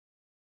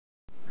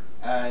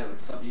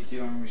What's up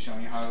YouTube? I'm going to be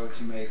showing you how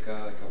to make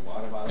like a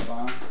water bottle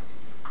bomb.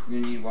 You're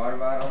going to need water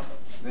bottle,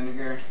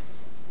 vinegar,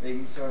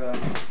 baking soda,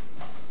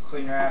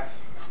 cling wrap.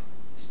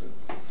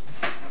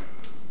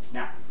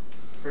 Now,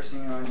 first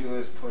thing you want to do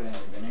is put in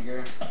the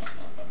vinegar,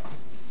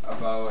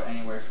 about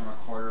anywhere from a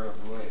quarter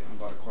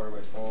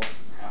way full,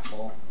 half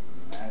full,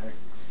 doesn't matter,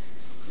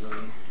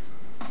 really.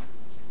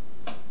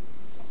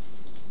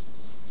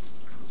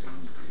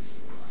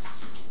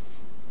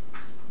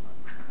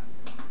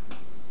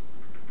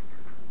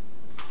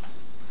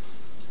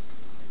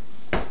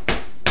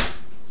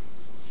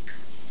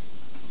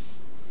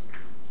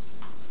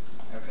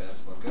 Okay,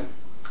 that's about good.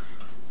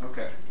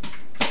 Okay.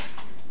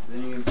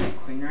 Then you can take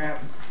cling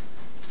wrap.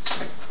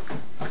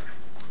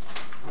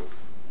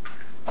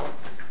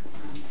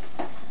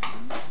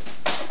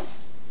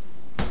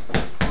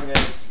 Put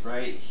it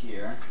right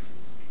here.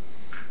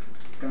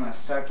 It's going to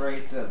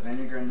separate the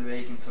vinegar and the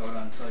baking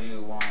soda until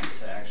you want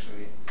to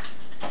actually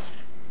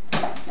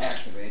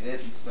activate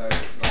it and start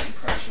letting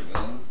pressure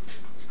build.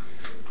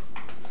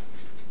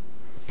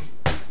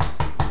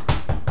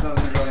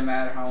 Doesn't really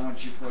matter how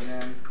much you put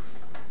in.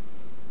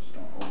 Just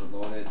don't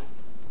overload it.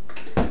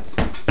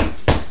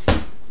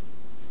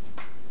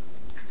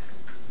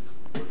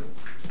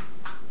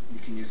 You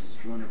can use a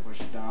spoon to push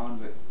it down,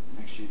 but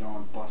make sure you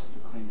don't bust the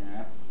cling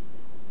wrap.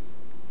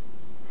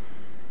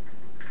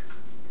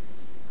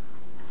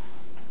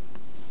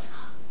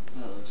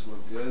 That looks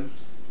real good.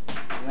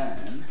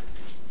 Then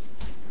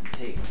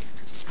take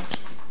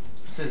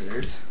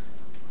scissors.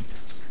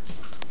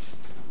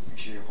 Make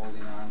sure you're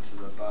holding on to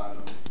the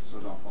bottom so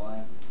it don't fall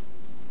in,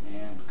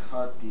 and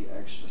cut the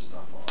extra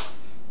stuff off.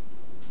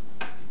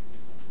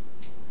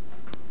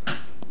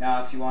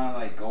 Now, if you want to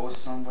like go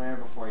somewhere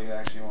before you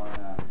actually want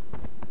to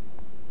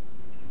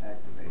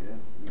activate it,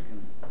 you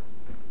can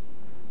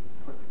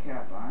put the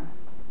cap on,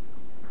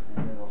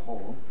 and it'll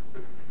hold.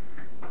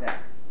 There.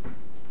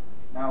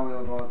 Now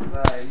we'll go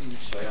outside and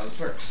show you how this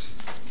works.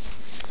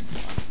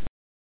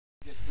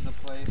 Get to the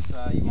place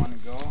you want to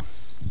go,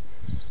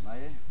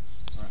 light it,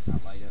 or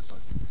not light it, but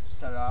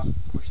set it off,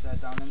 push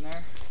that down in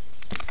there,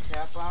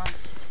 cap on,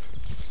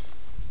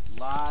 a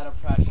lot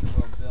of pressure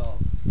will build.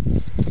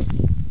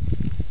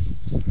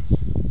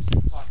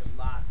 I'm talking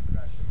lots of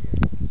pressure here.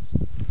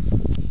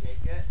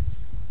 Shake it,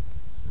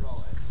 throw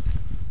it.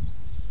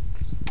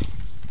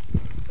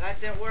 That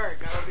didn't work,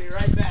 I'll be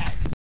right back.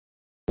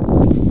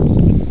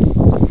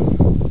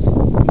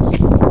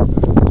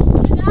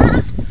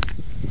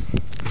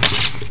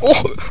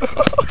 Oh!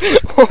 Let's see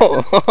what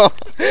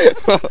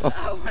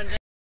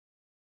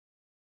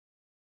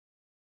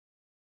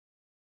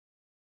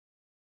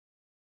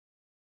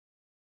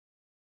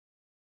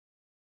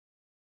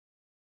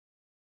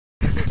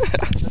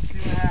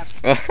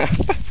happens.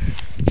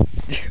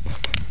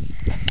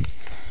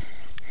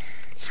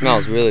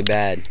 Smells really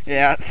bad.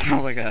 Yeah, it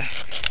smells like a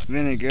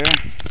vinegar.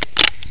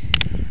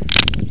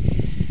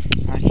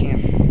 I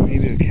can't,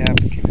 maybe the cap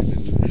can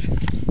be loose.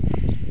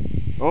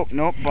 Oh,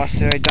 nope,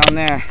 busted right down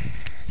there.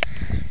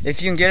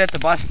 If you can get it to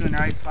bust in the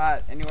right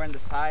spot, anywhere in the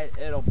side,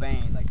 it'll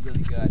bang like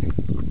really good.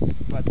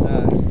 But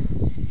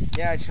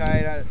yeah, try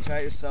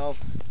it yourself.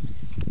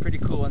 Pretty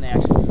cool when they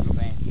actually do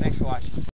bang. Thanks for watching.